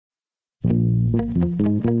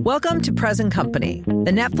Welcome to Present Company,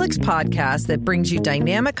 the Netflix podcast that brings you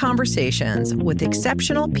dynamic conversations with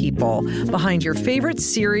exceptional people behind your favorite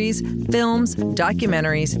series, films,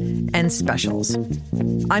 documentaries, and specials.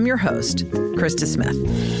 I'm your host, Krista Smith.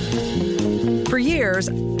 For years,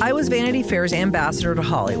 I was Vanity Fair's ambassador to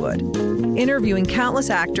Hollywood, interviewing countless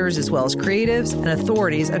actors as well as creatives and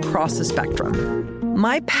authorities across the spectrum.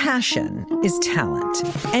 My passion is talent,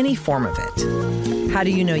 any form of it. How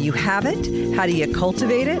do you know you have it? How do you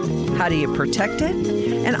cultivate it? How do you protect it?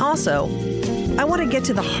 And also, I want to get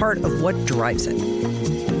to the heart of what drives it.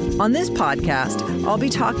 On this podcast, I'll be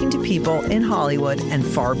talking to people in Hollywood and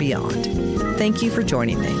far beyond. Thank you for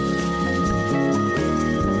joining me.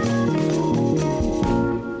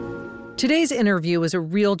 Today's interview was a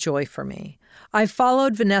real joy for me. I've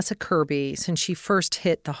followed Vanessa Kirby since she first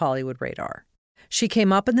hit the Hollywood radar. She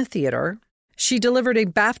came up in the theater. She delivered a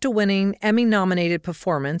BAFTA-winning, Emmy-nominated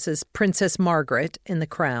performance as Princess Margaret in The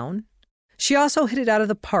Crown. She also hit it out of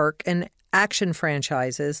the park in action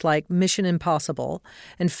franchises like Mission Impossible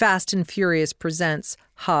and Fast and Furious Presents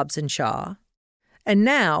Hobbs and Shaw. And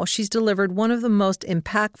now she's delivered one of the most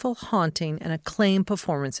impactful, haunting, and acclaimed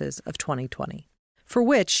performances of 2020, for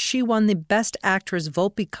which she won the Best Actress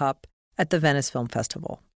Volpe Cup at the Venice Film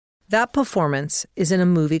Festival. That performance is in a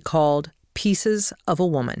movie called Pieces of a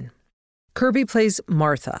Woman. Kirby plays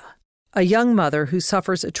Martha, a young mother who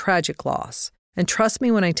suffers a tragic loss. And trust me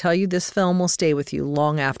when I tell you this film will stay with you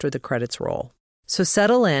long after the credits roll. So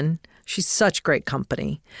settle in. She's such great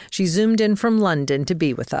company. She zoomed in from London to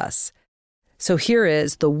be with us. So here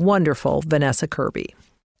is the wonderful Vanessa Kirby.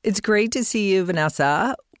 It's great to see you,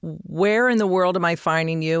 Vanessa. Where in the world am I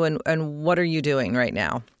finding you and what are you doing right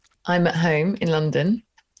now? I'm at home in London.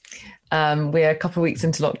 We're a couple of weeks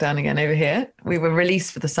into lockdown again over here. We were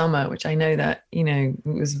released for the summer, which I know that,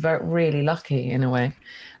 was really lucky in a way.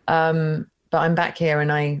 But I'm back here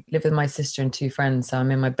and I live with my sister and two friends. So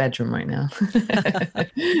I'm in my bedroom right now,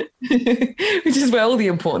 which is where all the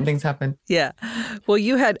important things happen. Yeah. Well,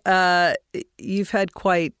 you've had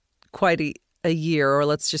quite a year, or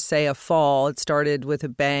let's just say a fall. It started with a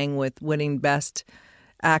bang with winning Best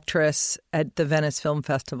Actress at the Venice Film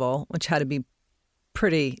Festival, which had to be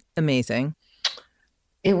pretty amazing.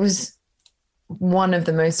 It was one of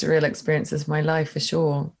the most surreal experiences of my life, for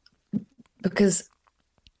sure, because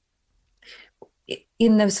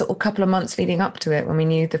in those sort of couple of months leading up to it, when we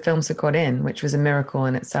knew the films had got in, which was a miracle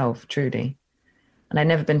in itself, truly, and I'd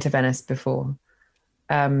never been to Venice before,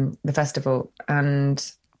 the festival, and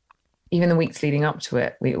even the weeks leading up to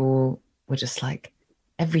it, we all were just like,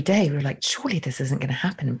 every day we were like, surely this isn't going to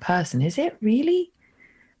happen in person, is it really?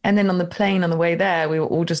 And then on the plane on the way there, we were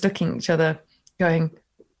all just looking at each other going,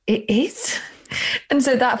 it is? And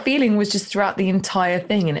so that feeling was just throughout the entire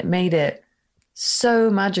thing. And it made it so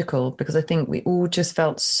magical because I think we all just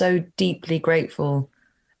felt so deeply grateful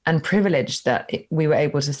and privileged that we were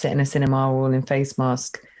able to sit in a cinema all in face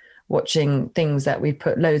mask, watching things that we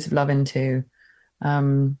put loads of love into.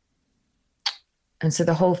 And so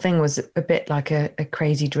the whole thing was a bit like a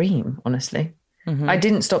crazy dream, honestly. Mm-hmm. I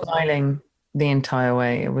didn't stop smiling the entire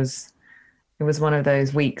way. It was one of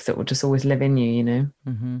those weeks that will just always live in you,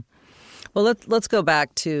 Mm-hmm. Well, let's go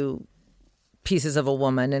back to Pieces of a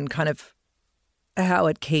Woman and kind of how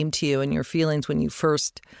it came to you and your feelings when you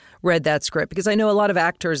first read that script, because I know a lot of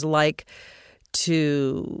actors like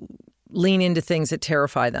to lean into things that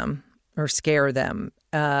terrify them or scare them,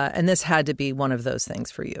 and this had to be one of those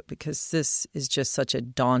things for you, because this is just such a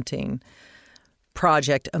daunting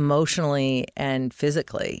project emotionally and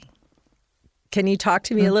physically. Can you talk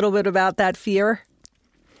to me a little bit about that fear?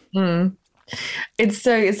 It's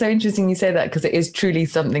so interesting you say that, because it is truly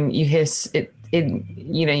something you hear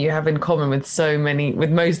you have in common with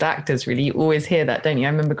most actors, really. You always hear that, don't you? I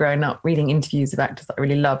remember growing up reading interviews of actors that I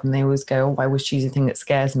really loved, and they always go, oh, I wish she's the thing that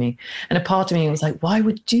scares me. And a part of me was like, why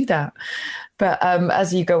would you do that? But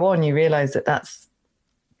as you go on, you realize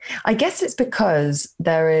I guess it's because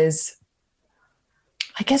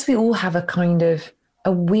we all have a kind of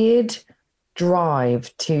a weird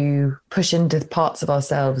drive to push into parts of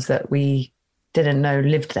ourselves that we didn't know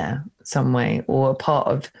lived there some way, or a part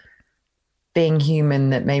of being human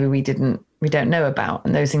that maybe we don't know about.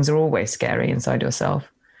 And those things are always scary inside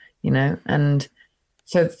yourself, and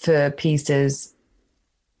for Pieces,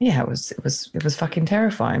 yeah, it was fucking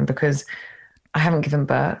terrifying, because I haven't given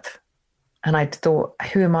birth, and I thought,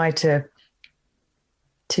 who am I to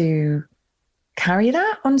carry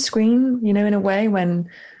that on screen, in a way, when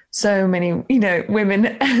so many, women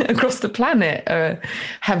across the planet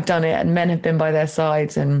have done it, and men have been by their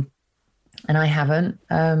sides, and I haven't.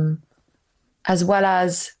 As well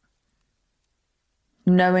as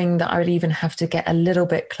knowing that I would even have to get a little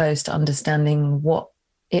bit close to understanding what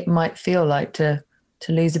it might feel like to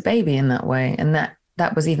lose a baby in that way. And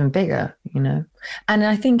that was even bigger, you know? And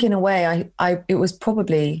I think in a way, it was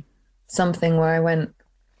probably something where I went,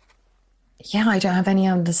 yeah, I don't have any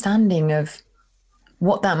understanding of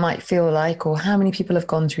what that might feel like, or how many people have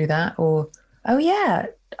gone through that, or, oh yeah,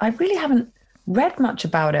 I really haven't read much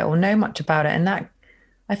about it or know much about it. And that,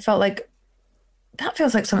 I felt like that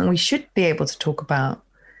feels like something we should be able to talk about.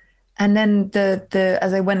 And then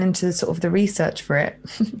as I went into sort of the research for it,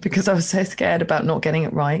 because I was so scared about not getting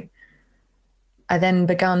it right, I then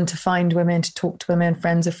began to find women, to talk to women,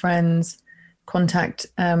 friends of friends, contact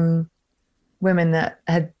women that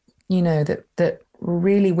had, you know, that were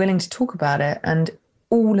really willing to talk about it. And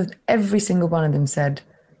every single one of them said,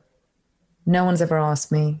 no one's ever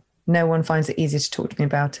asked me. No one finds it easy to talk to me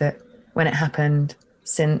about it when it happened,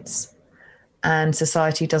 since. And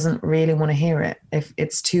society doesn't really want to hear it. If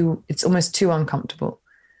it's almost too uncomfortable.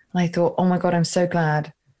 And I thought, oh my God, I'm so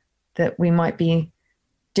glad that we might be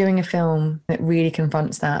doing a film that really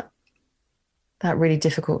confronts that really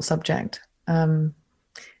difficult subject. And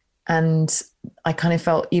I kind of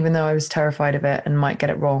felt, even though I was terrified of it and might get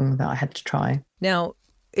it wrong, that I had to try. Now,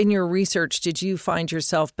 in your research, did you find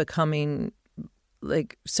yourself becoming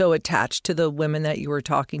like so attached to the women that you were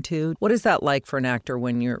talking to? What is that like for an actor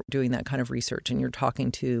when you're doing that kind of research and you're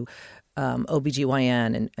talking to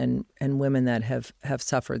OBGYN and women that have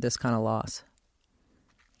suffered this kind of loss?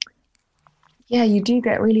 Yeah, you do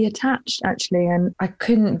get really attached, actually. And I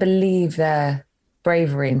couldn't believe their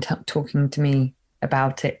bravery in talking to me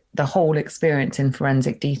about it, the whole experience in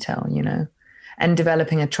forensic detail, you know, and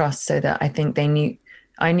developing a trust so that I think I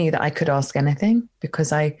knew that I could ask anything,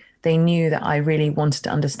 because they knew that I really wanted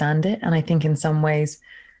to understand it. And I think in some ways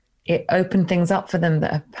it opened things up for them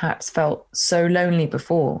that have perhaps felt so lonely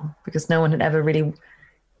before, because no one had ever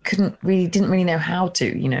didn't really know how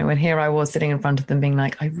to, you know. And here I was sitting in front of them being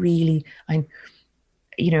like,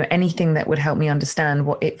 you know, anything that would help me understand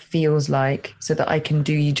what it feels like so that I can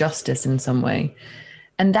do you justice in some way.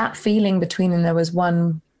 And that feeling between them, there was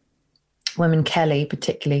one woman, Kelly,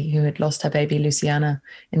 particularly, who had lost her baby, Luciana,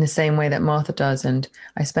 in the same way that Martha does. And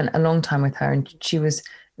I spent a long time with her, and she was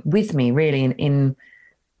with me really in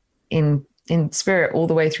spirit all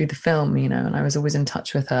the way through the film, you know, and I was always in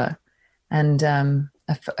touch with her. And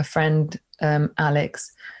a friend,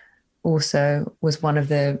 Alex, also was one of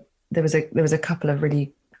there was a couple of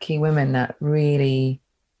really key women that really,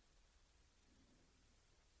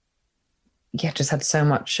 just had so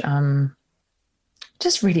much,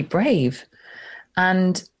 just really brave.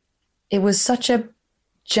 And it was such a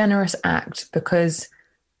generous act, because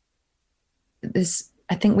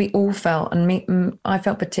I think we all felt, and I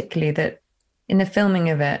felt particularly, that in the filming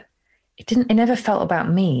of it, it never felt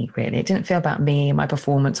about me, really. It didn't feel about me, my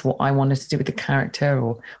performance, what I wanted to do with the character,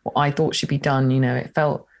 or what I thought should be done. You know,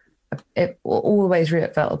 it all the way through,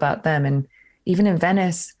 it felt about them. And even in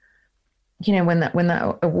Venice, you know, when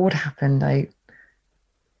that award happened,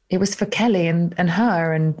 it was for Kelly and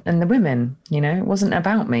her and the women, you know. It wasn't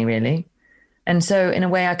about me, really. And so in a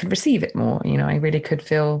way I could receive it more, you know. I really could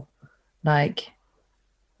feel like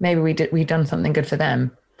maybe we'd done something good for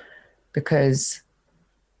them, because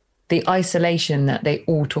the isolation that they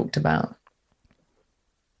all talked about,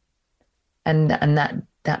 and that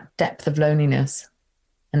depth of loneliness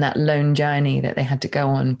and that lone journey that they had to go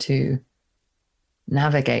on to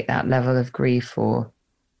navigate that level of grief or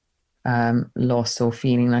loss, or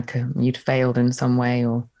feeling like you'd failed in some way,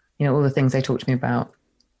 or, you know, all the things they talked to me about.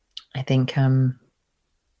 I think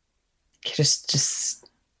just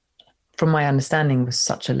from my understanding, was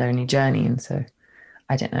such a lonely journey. And so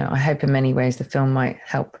I don't know, I hope in many ways the film might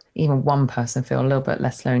help even one person feel a little bit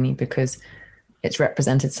less lonely, because it's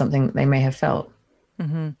represented something that they may have felt.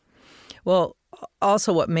 Mm-hmm. Well,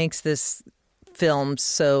 also what makes this film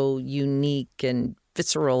so unique and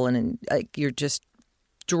visceral, and like you're just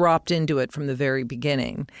dropped into it from the very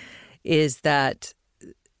beginning, is that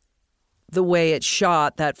the way it's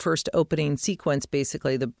shot, that first opening sequence,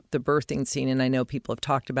 basically the birthing scene, and I know people have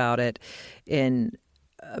talked about it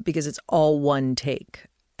because it's all one take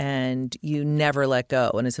and you never let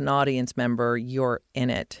go. And as an audience member, you're in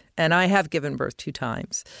it. And I have given birth 2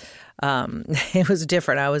 times. It was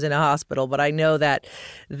different. I was in a hospital, but I know that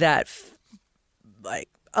like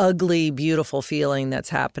ugly, beautiful feeling that's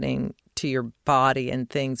happening to your body, and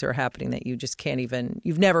things are happening that you just can't even,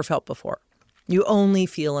 you've never felt before. You only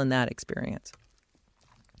feel in that experience.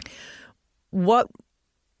 What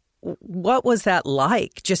was that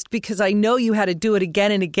like? Just because I know you had to do it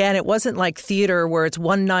again and again. It wasn't like theater where it's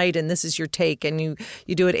one night and this is your take and you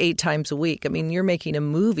do it 8 times a week. I mean, you're making a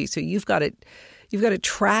movie, so you've got You've got to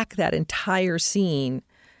track that entire scene.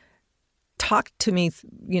 Talk to me,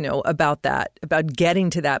 about that, about getting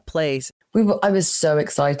to that place. I was so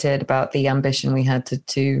excited about the ambition we had to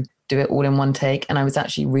do it all in one take. And I was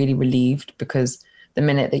actually really relieved, because the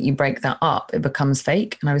minute that you break that up, it becomes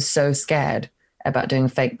fake. And I was so scared about doing a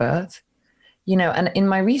fake birth, and in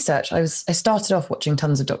my research, I started off watching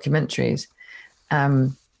tons of documentaries,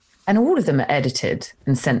 and all of them are edited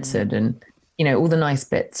and censored and, all the nice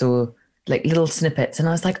bits or like little snippets. And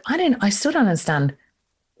I was like, I still don't understand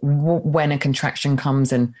when a contraction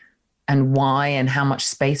comes and why and how much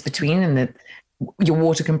space between, and that your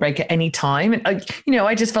water can break at any time. And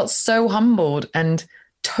I just felt so humbled and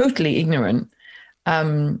totally ignorant.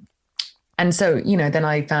 And so, then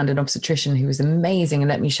I found an obstetrician who was amazing and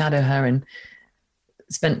let me shadow her, and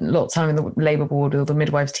spent a lot of time in the labor ward, all the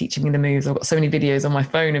midwives teaching me the moves. I've got so many videos on my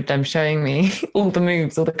phone of them showing me all the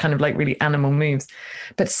moves, all the kind of like really animal moves.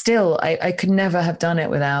 But still, I could never have done it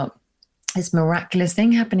without this miraculous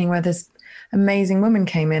thing happening where this amazing woman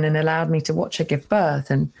came in and allowed me to watch her give birth.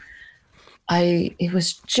 And I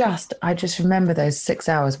just remember those 6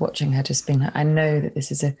 hours watching her, just being like, I know that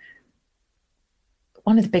this is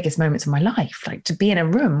one of the biggest moments of my life, like to be in a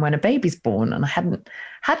room when a baby's born. And I hadn't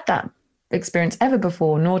had that experience ever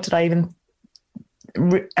before, nor did I even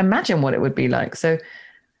imagine what it would be like. So,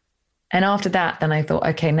 and after that, then I thought,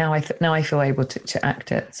 okay, now I feel able to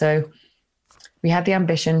act it. So we had the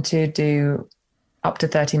ambition to do up to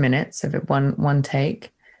 30 minutes of it, one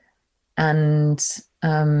take. And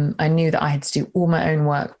I knew that I had to do all my own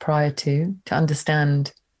work prior to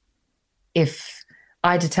understand if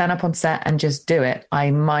I had to turn up on set and just do it, I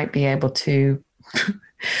might be able to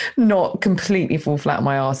not completely fall flat on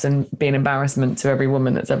my arse and be an embarrassment to every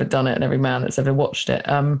woman that's ever done it and every man that's ever watched it.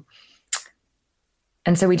 And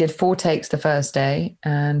so we did 4 takes the first day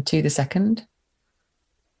and 2 the second.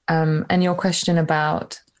 And your question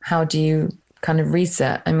about how do you kind of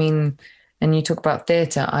reset? I mean, and you talk about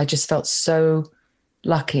theatre, I just felt so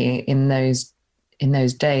lucky in those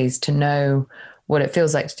days to know what it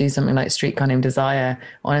feels like to do something like Streetcar Named Desire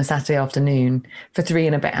on a Saturday afternoon for 3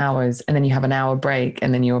 and a bit hours. And then you have an hour break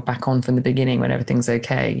and then you're back on from the beginning when everything's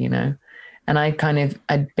okay, And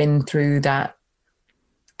I'd been through that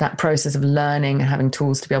process of learning and having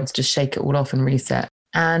tools to be able to just shake it all off and reset.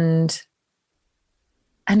 And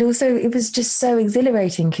also it was just so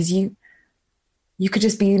exhilarating because you could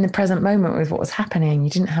just be in the present moment with what was happening. You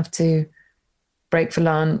didn't have to break for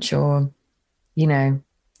lunch or,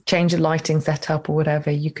 change a lighting setup or whatever.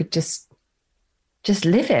 You could just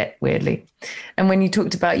live it, weirdly. And when you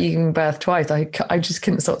talked about you giving birth twice, I just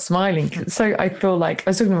couldn't stop smiling. So I feel like, I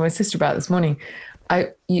was talking to my sister about it this morning.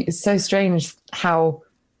 It's so strange how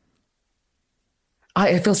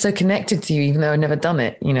I feel so connected to you, even though I've never done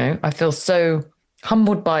it. I feel so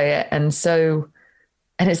humbled by it. And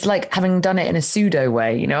it's like having done it in a pseudo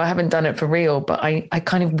way, I haven't done it for real, but I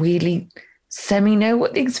kind of weirdly know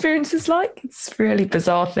what the experience is like. It's a really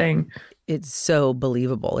bizarre thing. It's so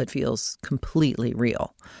believable. It feels completely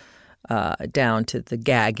real, down to the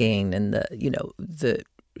gagging and the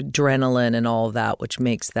adrenaline and all of that, which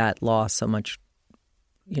makes that loss so much,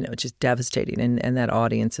 just devastating. And that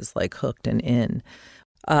audience is like hooked and in.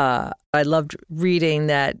 I loved reading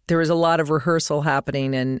that there was a lot of rehearsal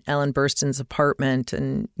happening in Ellen Burstyn's apartment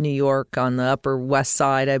in New York on the Upper West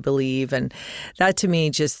Side, I believe. And that to me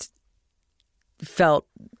just felt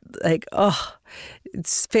like,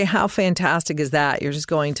 how fantastic is that? You're just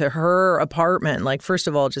going to her apartment. Like, first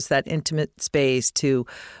of all, just that intimate space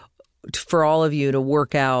for all of you to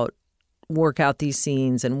work out these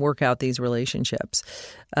scenes and work out these relationships.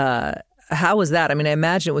 How was that? I mean, I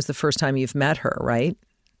imagine it was the first time you've met her, right?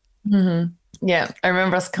 Mm-hmm. Yeah, I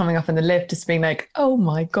remember us coming up in the lift just being like, oh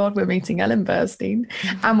my God, we're meeting Ellen Burstyn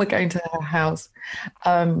and we're going to her house.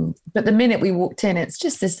 But the minute we walked in, it's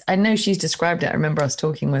just this, I know she's described it. I remember us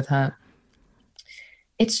talking with her.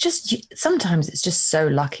 It's just, sometimes it's just so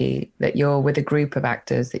lucky that you're with a group of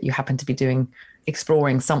actors that you happen to be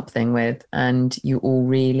exploring something with, and you all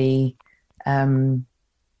really, you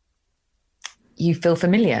feel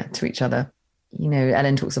familiar to each other.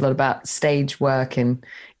 Ellen talks a lot about stage work, and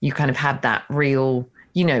you kind of have that real,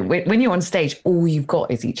 when you're on stage, all you've got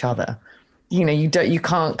is each other. You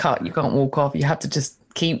can't cut, you can't walk off. You have to just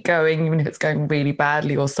keep going, even if it's going really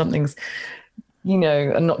badly or something's,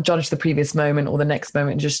 and not judge the previous moment or the next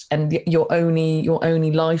moment. And your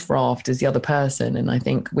only life raft is the other person. And I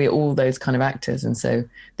think we're all those kind of actors. And so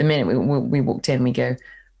the minute we walked in, we go,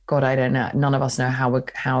 God, I don't know. None of us know how we're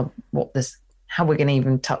going to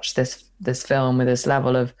even touch this film with this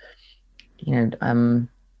level of,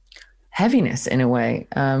 heaviness in a way.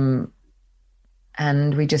 And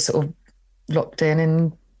we just sort of, locked in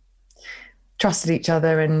and trusted each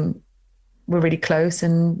other and were really close,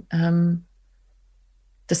 and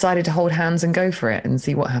decided to hold hands and go for it and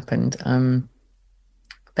see what happened.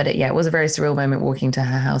 But it was a very surreal moment walking to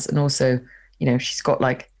her house. And also, she's got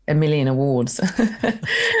like 1 million awards,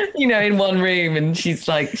 in one room. And she's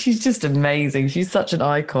just amazing. She's such an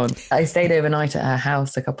icon. I stayed overnight at her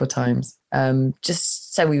house a couple of times,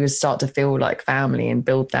 just so we would start to feel like family and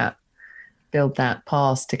build that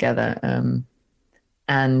past together.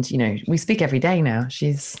 And, we speak every day now.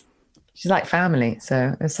 She's like family.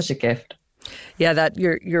 So it was such a gift. Yeah, that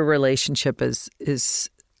your relationship is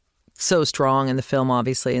so strong in the film,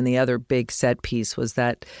 obviously. And the other big set piece was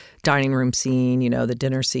that dining room scene, the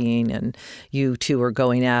dinner scene, and you two were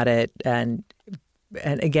going at it. And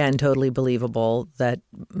again, totally believable that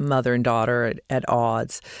mother and daughter at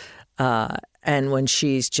odds. And when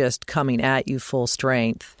she's just coming at you full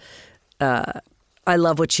strength, I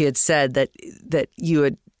love what she had said, that you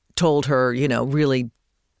had told her, really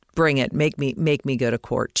bring it, make me go to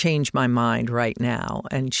court, change my mind right now.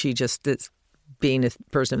 And she just, being a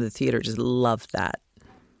person of the theater, just loved that.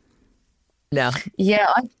 No. Yeah,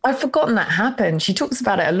 I've forgotten that happened. She talks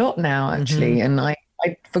about it a lot now, actually. Mm-hmm. And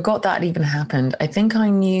I forgot that even happened. I think I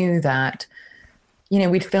knew that,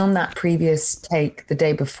 we'd filmed that previous take the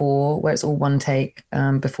day before, where it's all one take,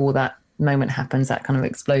 before that moment happens, that kind of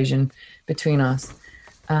explosion between us.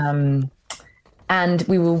 And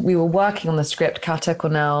we were working on the script. Kata,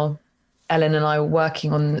 Cornell, Ellen and I were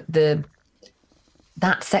working on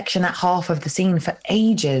that section, that half of the scene for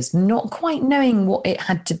ages, not quite knowing what it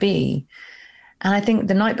had to be. And I think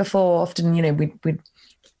the night before, often, we'd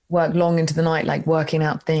work long into the night, like working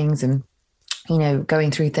out things and,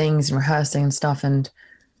 going through things and rehearsing and stuff. And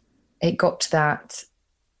it got to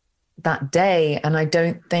that day, and I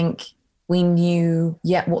don't think we knew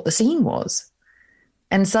yet what the scene was.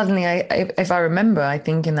 And suddenly, if I remember, I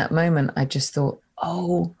think in that moment, I just thought,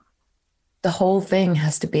 oh, the whole thing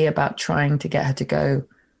has to be about trying to get her to go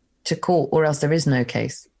to court, or else there is no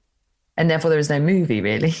case. And therefore there is no movie,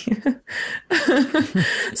 really.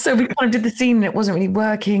 So we kind of did the scene and it wasn't really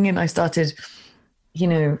working. And I started,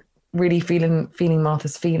 really feeling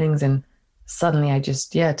Martha's feelings. And suddenly I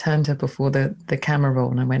just, turned her before the camera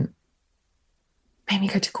roll and I went, make me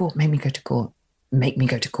go to court, make me go to court, make me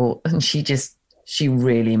go to court. And she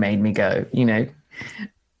really made me go,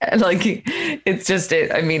 like, it's just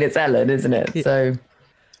it. I mean, it's Ellen, isn't it? Yeah. So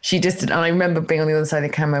she just, and I remember being on the other side of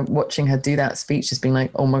the camera, watching her do that speech, just being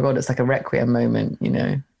like, oh my God, it's like a requiem moment,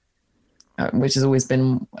 which has always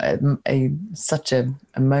been such a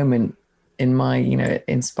moment in my,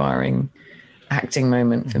 inspiring acting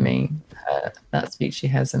moment for me. That speech she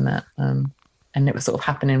has in that, and it was sort of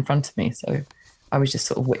happening in front of me. So I was just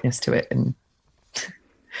sort of witness to it and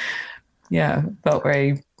felt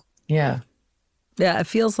very, Yeah, it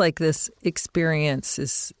feels like this experience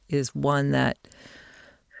is one that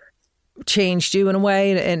changed you in a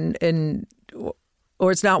way, and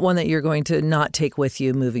or it's not one that you're going to not take with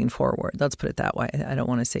you moving forward. Let's put it that way. I don't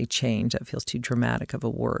want to say change. That feels too dramatic of a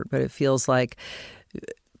word, but it feels like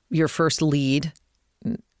your first lead,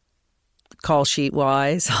 call sheet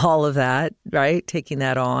wise, all of that, right? Taking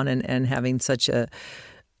that on and having such a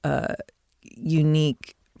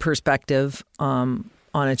unique perspective on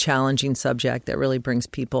a challenging subject that really brings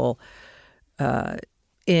people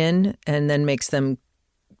in and then makes them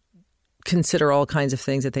consider all kinds of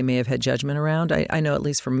things that they may have had judgment around. I know, at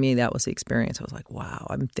least for me, that was the experience. I was like, wow,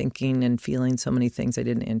 I'm thinking and feeling so many things I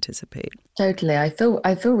didn't anticipate. Totally. I feel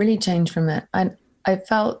really changed from it. I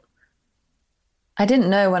felt, I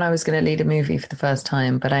didn't know when I was going to lead a movie for the first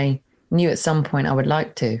time, but I knew at some point I would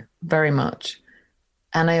like to, very much.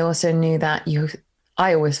 And I also knew that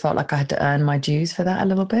I always felt like I had to earn my dues for that a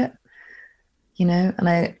little bit, and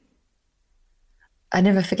I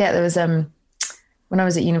never forget, there was, when I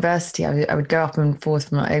was at university, I would go up and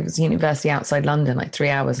forth it was a university outside London, like 3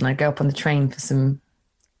 hours, and I'd go up on the train for some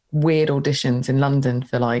weird auditions in London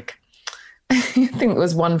for like, I think it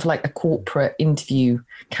was one for like a corporate interview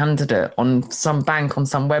candidate on some bank on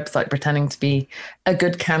some website, pretending to be a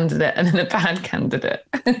good candidate and then a bad candidate.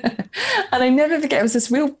 And I never forget, it was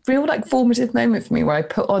this real like formative moment for me where I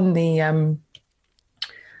put on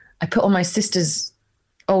my sister's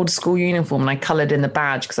old school uniform and I coloured in the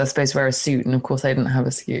badge because I was supposed to wear a suit, and of course I didn't have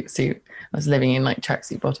a suit. I was living in like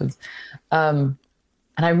tracksuit bottoms. And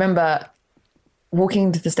I remember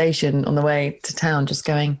walking to the station on the way to town just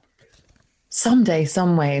going, someday,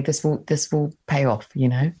 some way, this will pay off,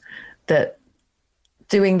 that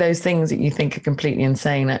doing those things that you think are completely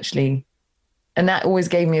insane actually. And that always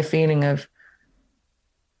gave me a feeling of,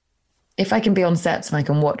 if I can be on sets and I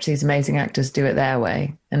can watch these amazing actors do it their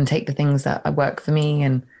way and take the things that work for me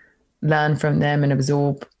and learn from them and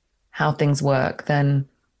absorb how things work, then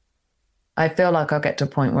I feel like I'll get to a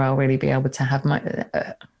point where I'll really be able to have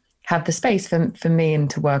have the space for me and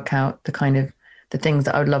to work out the kind of the things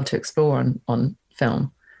that I would love to explore on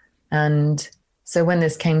film. And so when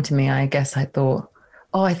this came to me, I guess I thought,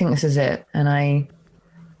 oh, I think this is it. And I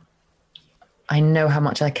know how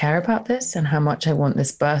much I care about this and how much I want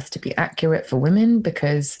this birth to be accurate for women,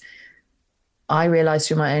 because I realized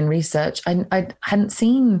through my own research, I hadn't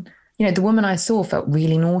seen, the woman I saw felt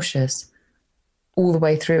really nauseous all the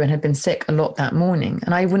way through and had been sick a lot that morning.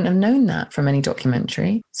 And I wouldn't have known that from any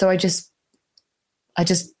documentary. So I just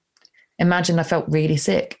imagined I felt really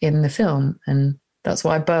sick in the film. And that's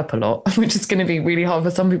why I burp a lot, which is going to be really hard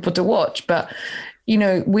for some people to watch. But,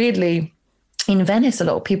 weirdly, in Venice, a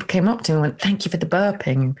lot of people came up to me and went, thank you for the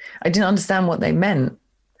burping. I didn't understand what they meant.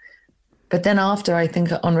 But then after, I think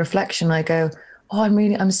on reflection, I go, oh,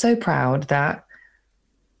 I'm so proud that,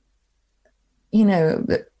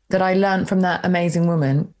 that I learned from that amazing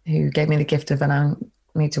woman who gave me the gift of allowing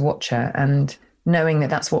me to watch her, and knowing that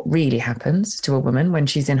that's what really happens to a woman when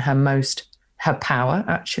she's in her power,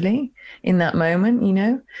 actually, in that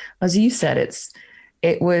moment, As you said,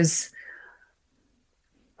 it was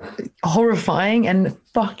horrifying and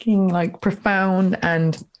fucking like profound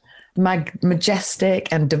and majestic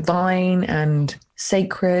and divine and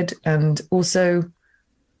sacred, and also,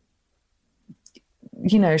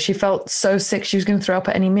 she felt so sick she was going to throw up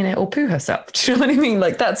at any minute or poo herself. Do you know what I mean?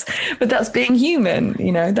 Like that's being human,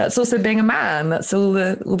 that's also being a man. That's all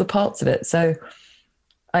the parts of it. So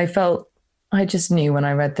I just knew when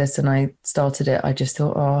I read this and I started it, I just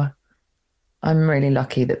thought, oh, I'm really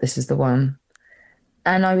lucky that this is the one.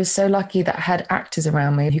 And I was so lucky that I had actors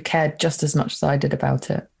around me who cared just as much as I did about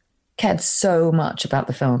it, cared so much about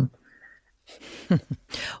the film.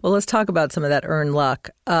 Well, let's talk about some of that earned luck.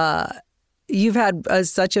 You've had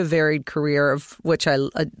such a varied career, of which I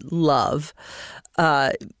love.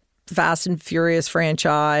 Fast and Furious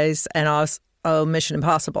franchise and also Mission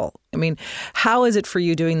Impossible. I mean, how is it for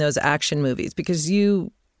you doing those action movies? Because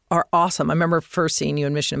you are awesome. I remember first seeing you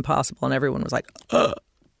in Mission Impossible and everyone was like,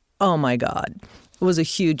 oh my God. It was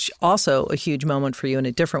also a huge moment for you in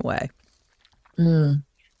a different way.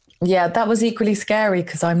 Yeah, that was equally scary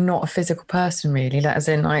because I'm not a physical person, really. That as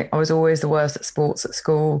in, I was always the worst at sports at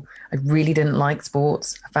school. I really didn't like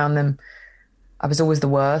sports. I was always the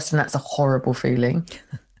worst, and that's a horrible feeling.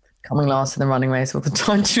 Coming last in the running race all the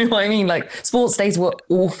time. Do you know what I mean? Like, sports days were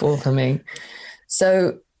awful for me.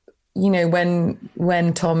 So, when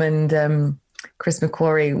Tom and Chris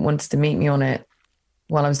McQuarrie wanted to meet me on it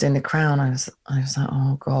while I was doing The Crown, I was like,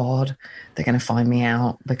 oh God, they're going to find me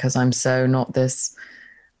out because I'm so not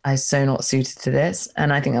suited to this.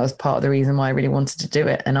 And I think that was part of the reason why I really wanted to do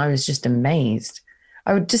it. And I was just amazed.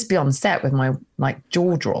 I would just be on set with my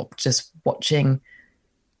jaw drop, just watching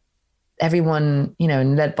everyone,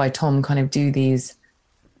 and led by Tom, kind of do this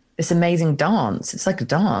amazing dance. It's like a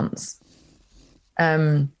dance.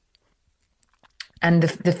 And the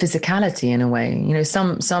physicality in a way,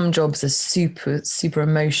 some jobs are super, super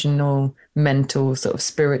emotional, mental, sort of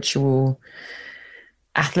spiritual,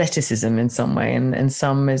 athleticism in some way, and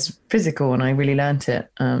some is physical, and I really learnt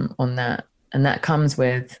it on that. And that comes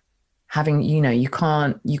with having, you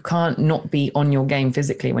can't not be on your game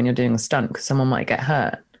physically when you're doing a stunt because someone might get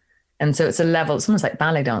hurt. And so it's almost like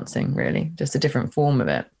ballet dancing, really, just a different form of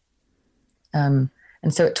it. And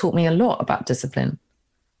so it taught me a lot about discipline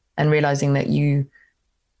and realizing that you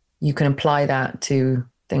can apply that to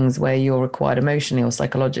things where you're required emotionally or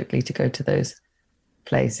psychologically to go to those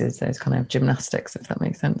places, those kind of gymnastics, if that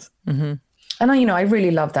makes sense. Mm-hmm. And I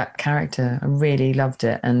really loved that character. I really loved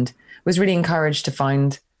it, and was really encouraged to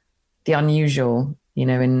find the unusual,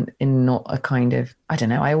 in not a kind of, I don't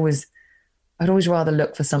know. I'd always rather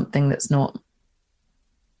look for something that's not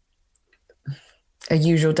a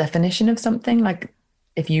usual definition of something. Like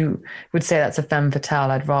if you would say that's a femme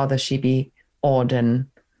fatale, I'd rather she be odd and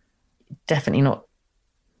definitely not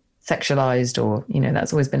sexualized, or,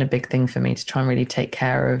 that's always been a big thing for me, to try and really take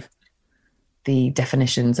care of the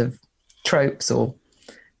definitions of tropes or,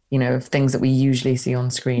 of things that we usually see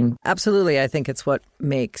on screen. Absolutely. I think it's what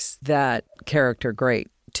makes that character great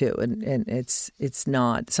too. And it's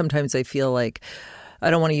not, sometimes I feel like,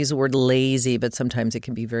 I don't want to use the word lazy, but sometimes it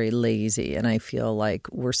can be very lazy. And I feel like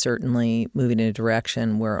we're certainly moving in a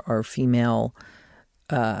direction where our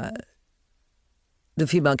the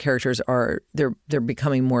female characters they're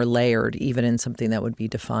becoming more layered, even in something that would be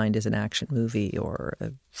defined as an action movie or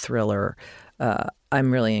a thriller.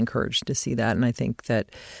 I'm really encouraged to see that. And I think that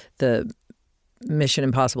Mission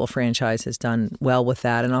Impossible franchise has done well with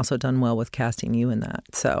that and also done well with casting you in that.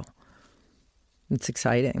 So it's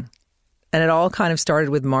exciting. And it all kind of started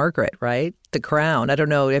with Margaret, right? The Crown. I don't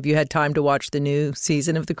know. Have you had time to watch the new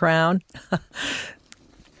season of The Crown?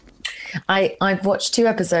 I've watched 2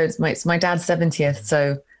 episodes. It's my dad's 70th,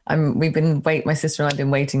 so my sister and I've been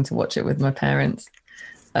waiting to watch it with my parents.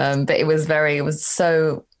 But it was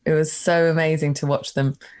so amazing to watch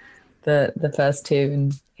them, the first 2,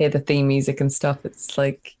 and hear the theme music and stuff. It's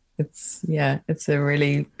a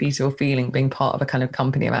really beautiful feeling being part of a kind of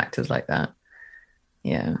company of actors like that.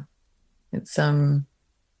 Yeah. It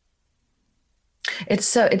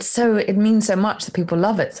means so much that people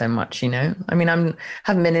love it so much, you know. I mean,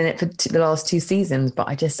 haven't been in it for the last 2 seasons, but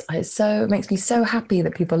it makes me so happy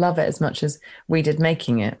that people love it as much as we did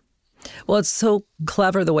making it. Well, it's so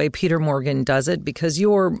clever the way Peter Morgan does it, because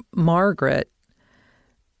your Margaret,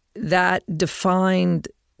 that defined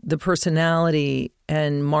the personality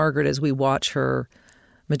and Margaret as we watch her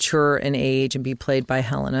mature and age and be played by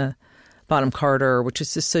Helena Bonham Carter, which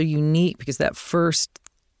is just so unique because that first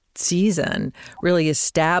season really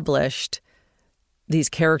established these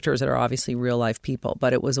characters that are obviously real life people,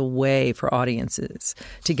 but it was a way for audiences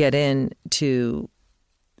to get into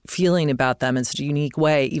feeling about them in such a unique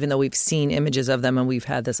way, even though we've seen images of them and we've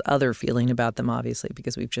had this other feeling about them, obviously,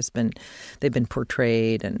 because they've been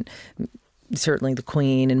portrayed, and certainly the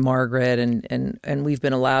Queen and Margaret, and we've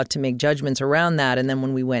been allowed to make judgments around that. And then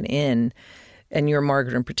when we went in, and your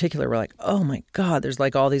Margaret in particular, we're like, oh my God, there's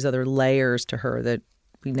like all these other layers to her that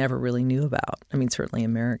we never really knew about. I mean, certainly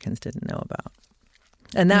Americans didn't know about.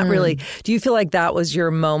 And that really, do you feel like that was your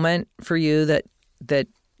moment for you that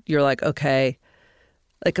you're like, okay,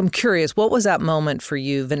 like, I'm curious, what was that moment for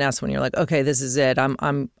you, Vanessa, when you're like, okay, this is it.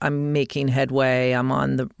 I'm making headway. I'm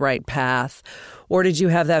on the right path. Or did you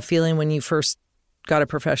have that feeling when you first got a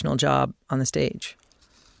professional job on the stage?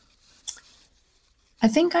 I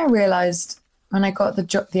think I realized when I got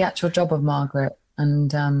the actual job of Margaret,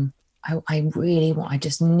 and I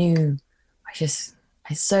just knew,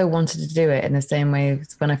 I so wanted to do it in the same way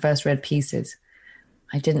as when I first read Pieces.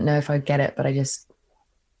 I didn't know if I'd get it, but I just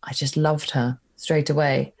loved her straight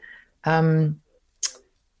away. I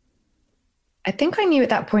think I knew at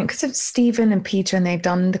that point because of Stephen and Peter, and they'd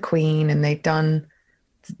done The Queen, and they'd done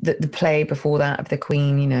the play before that of The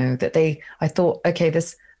Queen, you know, I thought, okay,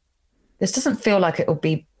 this doesn't feel like it'll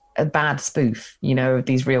be a bad spoof, you know, of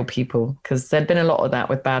these real people, because there'd been a lot of that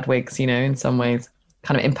with bad wigs, you know, in some ways,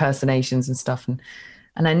 kind of impersonations and stuff.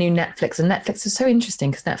 And I knew Netflix, and Netflix was so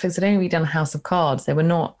interesting because Netflix had only done House of Cards. They were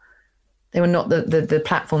not the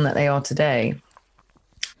platform that they are today.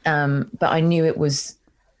 But I knew it was,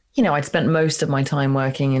 you know, I'd spent most of my time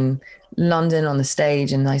working in London on the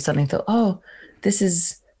stage, and I suddenly thought, oh, this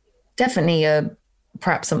is definitely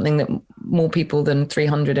perhaps something that more people than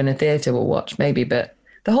 300 in a theatre will watch, maybe. But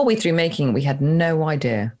the whole way through making it, we had no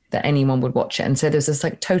idea that anyone would watch it. And so there's this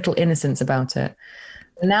like total innocence about it.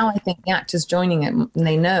 And now I think the actors joining it,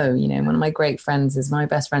 they know, you know, one of my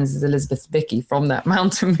best friends is Elizabeth Vicky from that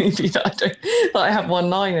mountain movie that I have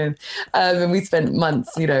one line in. And we spent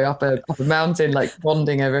months, you know, up a mountain, like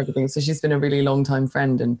bonding over everything. So she's been a really long time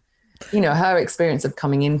friend. And, you know, her experience of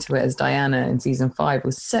coming into it as Diana in season 5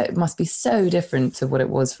 must be so different to what it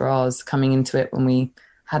was for ours coming into it when we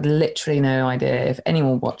had literally no idea if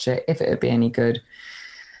anyone would watch it, if it would be any good.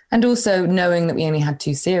 And also knowing that we only had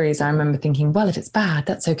 2 series, I remember thinking, well, if it's bad,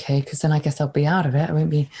 that's okay, because then I guess I'll be out of it. I won't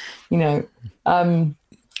be, you know. And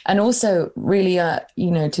also really,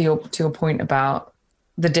 you know, to your point about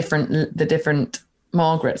the different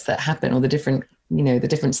Margarets that happen, or the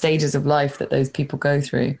different stages of life that those people go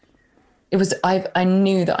through. I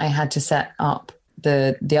knew that I had to set up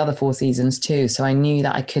the other 4 seasons too. So I knew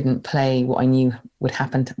that I couldn't play what I knew was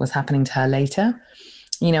happening to her later.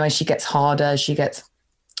 You know, as she gets harder, she gets,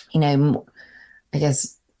 you know, I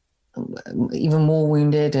guess even more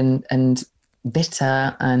wounded and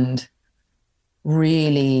bitter and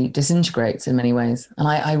really disintegrates in many ways. And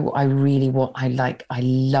I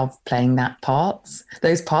love playing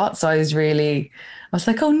those parts. So I was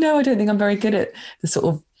like, oh no, I don't think I'm very good at the sort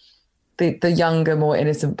of the younger, more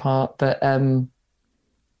innocent part. But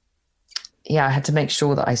yeah, I had to make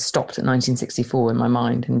sure that I stopped at 1964 in my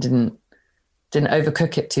mind and didn't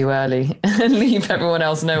overcook it too early and leave everyone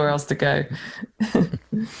else nowhere else to go.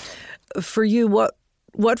 For you,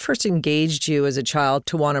 what first engaged you as a child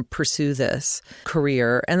to want to pursue this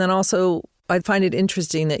career? And then also, I find it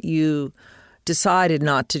interesting that you decided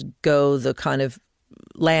not to go the kind of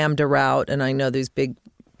Lambda route. And I know these big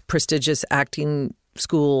prestigious acting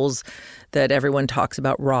schools that everyone talks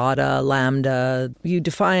about, RADA, Lambda. You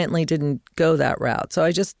defiantly didn't go that route. So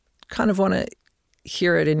I just kind of want to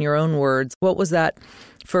hear it in your own words. What was that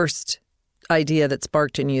first idea that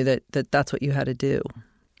sparked in you that's what you had to do?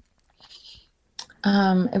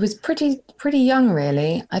 It was pretty young,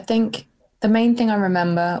 really. I think the main thing I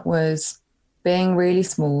remember was being really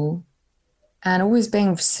small and always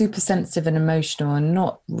being super sensitive and emotional and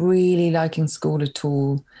not really liking school at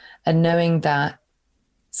all. And knowing that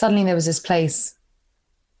suddenly there was this place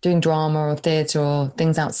doing drama or theatre or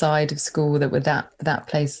things outside of school that were that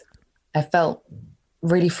place. I felt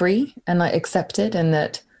really free and like accepted, and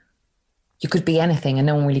that you could be anything and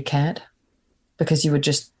no one really cared, because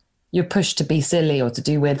you're pushed to be silly or to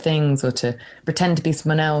do weird things or to pretend to be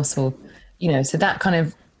someone else, or, so that kind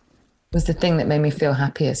of was the thing that made me feel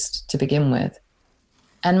happiest to begin with.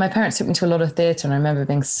 And my parents took me to a lot of theatre, and I remember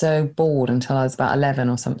being so bored until I was about 11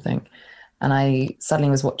 or something. And I suddenly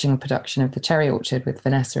was watching a production of The Cherry Orchard with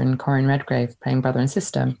Vanessa and Corinne Redgrave playing brother and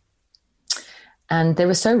sister. And they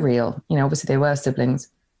were so real, obviously they were siblings.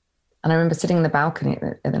 And I remember sitting in the balcony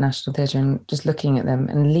at the National Theatre and just looking at them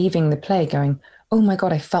and leaving the play going, oh my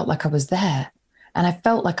God, I felt like I was there. And I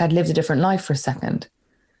felt like I'd lived a different life for a second.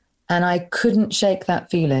 And I couldn't shake that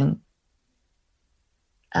feeling.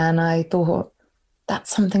 And I thought, that's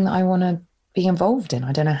something that I want to be involved in.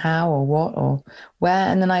 I don't know how or what or where.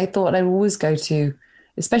 And then I thought I'd always go to,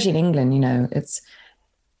 especially in England, it's,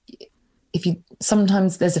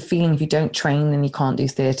 sometimes there's a feeling if you don't train, then you can't do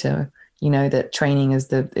theatre, that training is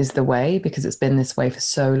the way, because it's been this way for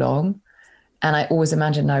so long. And I always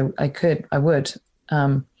imagined I would.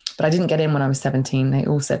 But I didn't get in when I was 17. They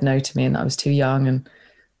all said no to me and I was too young and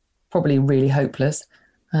probably really hopeless.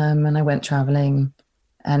 And I went traveling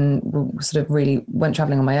and sort of really went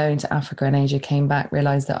traveling on my own to Africa and Asia, came back,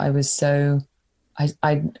 realized that I was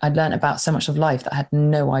I'd learned about so much of life that I had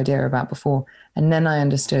no idea about before. And then I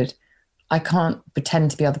understood I can't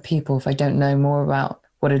pretend to be other people if I don't know more about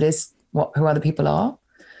what it is, who other people are.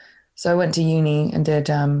 So I went to uni and did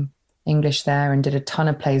English there and did a ton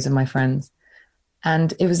of plays with my friends.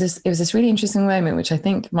 And it was this really interesting moment, which I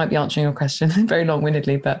think might be answering your question very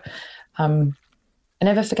long-windedly, but I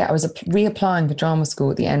never forget, I was reapplying for drama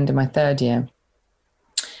school at the end of my third year.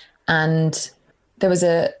 And there was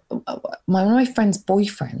one of my friend's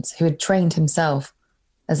boyfriends who had trained himself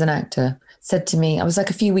as an actor said to me, I was like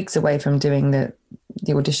a few weeks away from doing the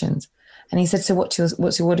auditions. And he said, so what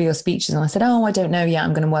are your speeches? And I said, oh, I don't know yet.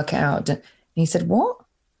 I'm going to work it out. And he said, what?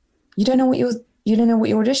 You don't know what you're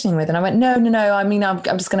auditioning with? And I went, no. I mean, I'm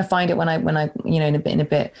just going to find it when I, in a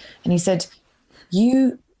bit. And he said,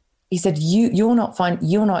 you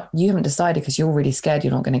haven't decided because you're really scared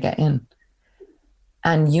you're not going to get in.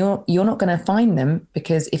 And you're not going to find them,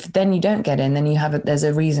 because if then you don't get in, then there's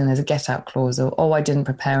a reason, there's a get out clause, or, oh, I didn't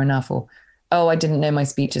prepare enough, or, oh, I didn't know my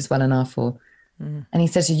speeches well enough, or, and he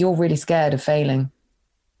said, so you're really scared of failing.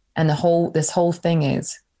 And this whole thing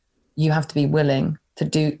is you have to be willing to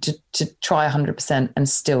try 100% and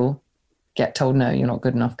still get told, no, you're not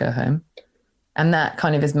good enough, go home. And that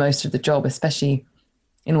kind of is most of the job, especially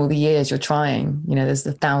in all the years you're trying, there's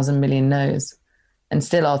 1,000 million no's, and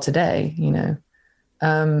still are today,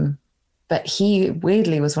 but he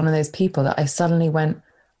weirdly was one of those people that I suddenly went,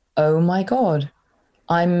 oh my God,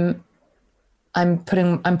 I'm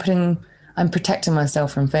protecting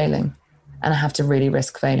myself from failing, and I have to really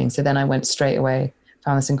risk failing. So then I went straight away,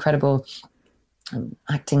 found this incredible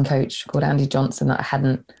acting coach called Andy Johnson that I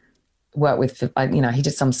hadn't worked with. He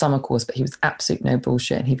did some summer course, but he was absolute no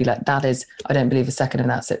bullshit. And he'd be like, I don't believe a second of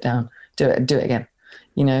that, sit down, do it again,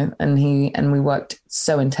 and we worked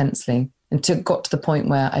so intensely and got to the point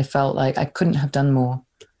where I felt like I couldn't have done more.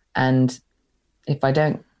 And if I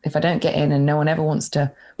don't get in and no one ever wants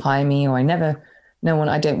to hire me, or I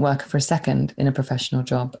don't work for a second in a professional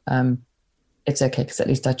job, it's okay, because at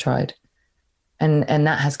least I tried. And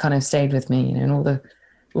that has kind of stayed with me, and all the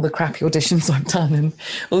crappy auditions I've done and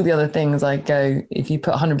all the other things, I go, if you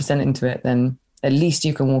put 100% into it, then at least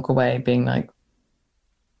you can walk away being like,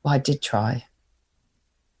 well, I did try.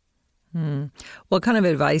 What kind of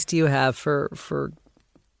advice do you have for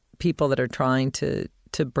people that are trying to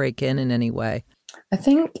break in any way? I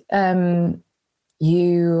think there's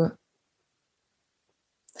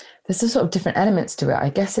a sort of different elements to it. I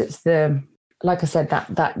guess it's like I said,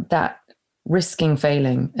 that risking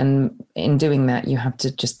failing, and in doing that, you have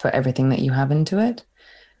to just put everything that you have into it.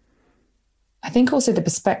 I think also the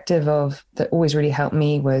perspective that always really helped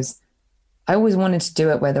me was, I always wanted to do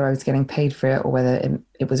it, whether I was getting paid for it or whether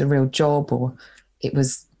it was a real job or it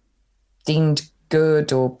was deemed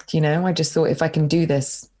good, or, I just thought, if I can do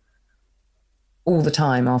this all the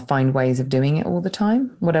time, I'll find ways of doing it all the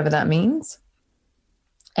time, whatever that means.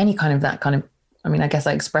 I guess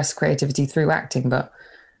I express creativity through acting, but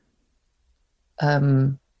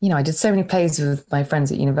I did so many plays with my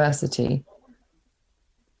friends at university.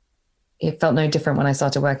 It felt no different when I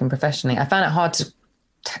started working professionally. I found it hard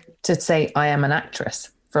to say I am an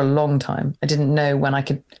actress for a long time. I didn't know when I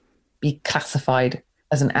could be classified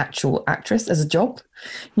as an actual actress, as a job.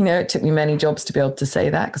 It took me many jobs to be able to say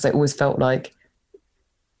that, because I always felt like,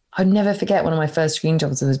 I'd never forget one of my first screen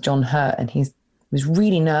jobs was John Hurt, and he was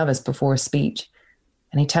really nervous before a speech.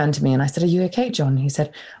 And he turned to me and I said, "Are you okay, John?" He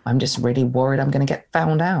said, "I'm just really worried I'm going to get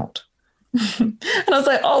found out." And I was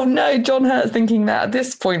like, oh no, John Hurt's thinking that at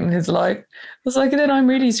this point in his life. I was like, then I'm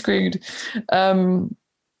really screwed.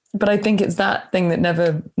 But I think it's that thing that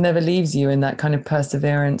never leaves you, and that kind of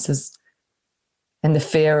perseverance and the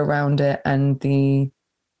fear around it and the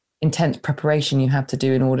intense preparation you have to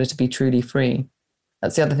do in order to be truly free.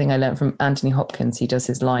 That's the other thing I learned from Anthony Hopkins. He does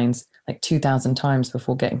his lines like 2,000 times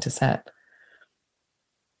before getting to set.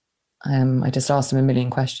 I just asked him a million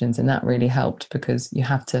questions, and that really helped, because you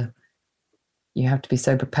have to be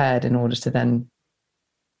so prepared in order to then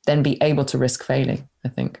be able to risk failing, I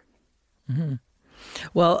think. Mm-hmm.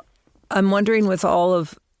 Well, I'm wondering, with all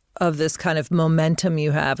of this kind of momentum you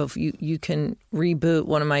have, if you can reboot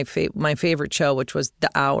one of my favorite show, which was The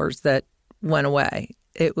Hours, that went away.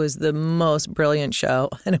 It was the most brilliant show,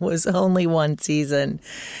 and it was only one season.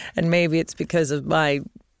 And maybe it's because of my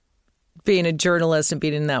being a journalist and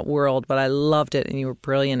being in that world, but I loved it, and you were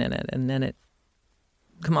brilliant in it. And then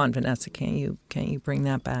come on, Vanessa, can't you bring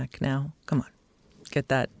that back now? Come on, get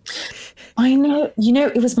that. I know.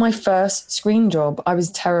 It was my first screen job. I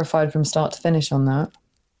was terrified from start to finish on that.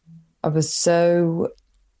 I was so,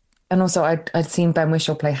 and also I'd seen Ben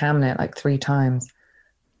Whishaw play Hamlet like 3 times,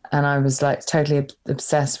 and I was like totally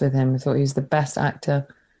obsessed with him. I thought he was the best actor,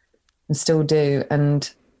 and still do. And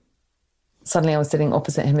suddenly I was sitting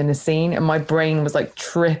opposite him in the scene, and my brain was like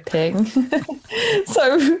tripping.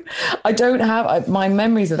 So I don't have, my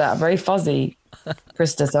memories of that are very fuzzy,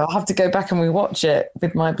 Krista. So I'll have to go back and rewatch it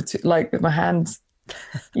with my hands,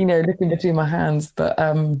 looking between my hands. But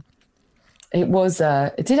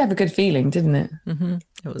it did have a good feeling, didn't it? Mm-hmm.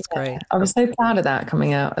 It was great. I was so proud of that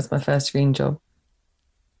coming out as my first screen job.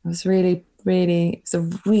 It was really, really, it's a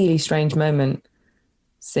really strange moment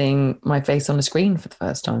seeing my face on the screen for the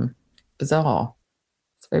first time. Bizarre.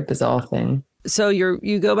 It's a very bizarre thing. So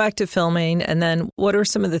you go back to filming, and then what are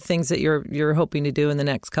some of the things that you're hoping to do in the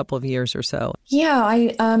next couple of years or so? Yeah,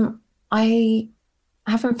 I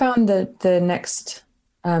haven't found the next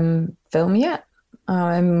film yet.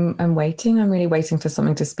 I'm waiting. I'm really waiting for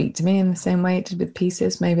something to speak to me in the same way it did with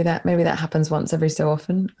Pieces. Maybe that happens once every so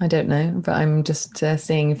often. I don't know, but I'm just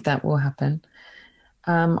seeing if that will happen.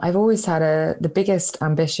 I've always had the biggest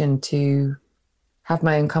ambition to have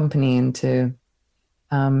my own company and to,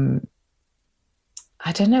 I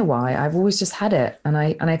don't know why, I've always just had it. And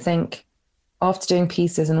I think after doing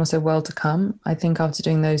Pieces and also World to Come, I think after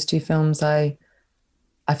doing those 2 films, I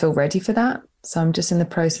feel ready for that. So I'm just in the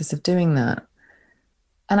process of doing that.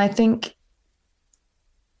 And I think,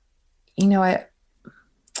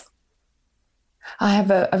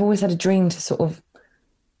 I've always had a dream to sort of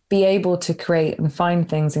be able to create and find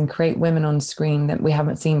things and create women on screen that we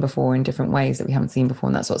haven't seen before in different ways that we haven't seen before.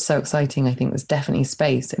 And that's what's so exciting. I think there's definitely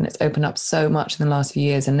space, and it's opened up so much in the last few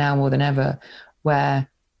years, and now more than ever, where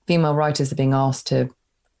female writers are being asked to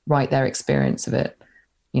write their experience of it,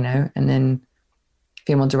 and then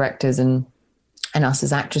female directors and us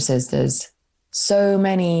as actresses, there's so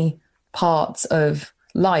many parts of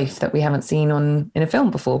life that we haven't seen in a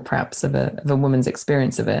film before, perhaps of a woman's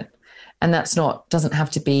experience of it. And doesn't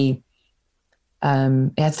have to be,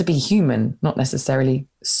 it has to be human, not necessarily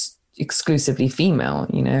exclusively female.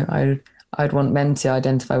 I'd want men to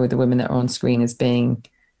identify with the women that are on screen as being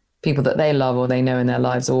people that they love or they know in their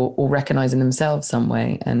lives, or recognize in themselves some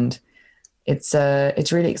way. And it's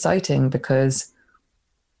really exciting because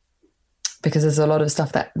there's a lot of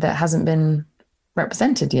stuff that hasn't been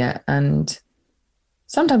represented yet. And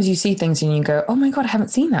sometimes you see things and you go, oh my God, I haven't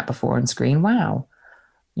seen that before on screen. Wow.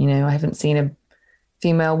 I haven't seen a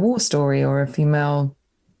female war story or a female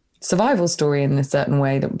survival story in a certain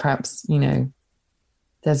way that perhaps,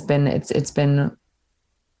 there's been,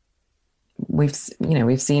 we've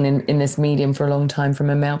seen in this medium for a long time from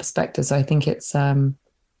a male perspective. So I think it's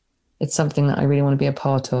something that I really want to be a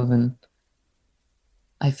part of. And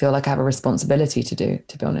I feel like I have a responsibility to do,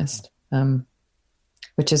 to be honest.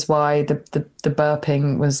 Which is why the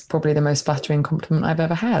burping was probably the most flattering compliment I've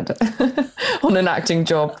ever had on an acting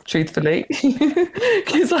job, truthfully.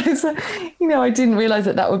 Because I didn't realize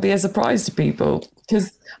that would be a surprise to people.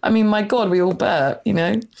 Because, my God, we all burp,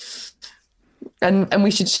 and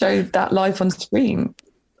we should show that live on screen,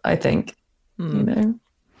 I think,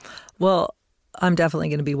 Well, I'm definitely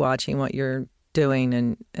going to be watching what you're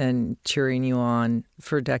doing and cheering you on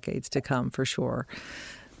for decades to come, for sure.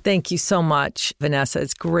 Thank you so much, Vanessa.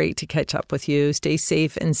 It's great to catch up with you. Stay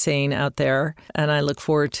safe and sane out there. And I look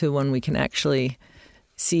forward to when we can actually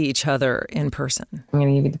see each other in person. I'm going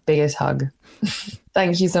to give you the biggest hug.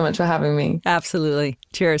 Thank you so much for having me. Absolutely.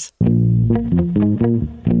 Cheers.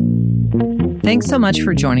 Thanks so much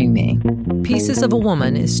for joining me. Pieces of a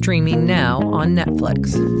Woman is streaming now on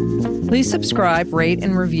Netflix. Please subscribe, rate,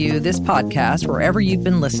 and review this podcast wherever you've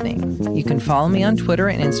been listening. You can follow me on Twitter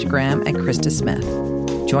and Instagram at Krista Smith.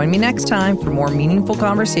 Join me next time for more meaningful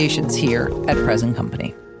conversations here at Present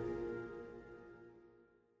Company.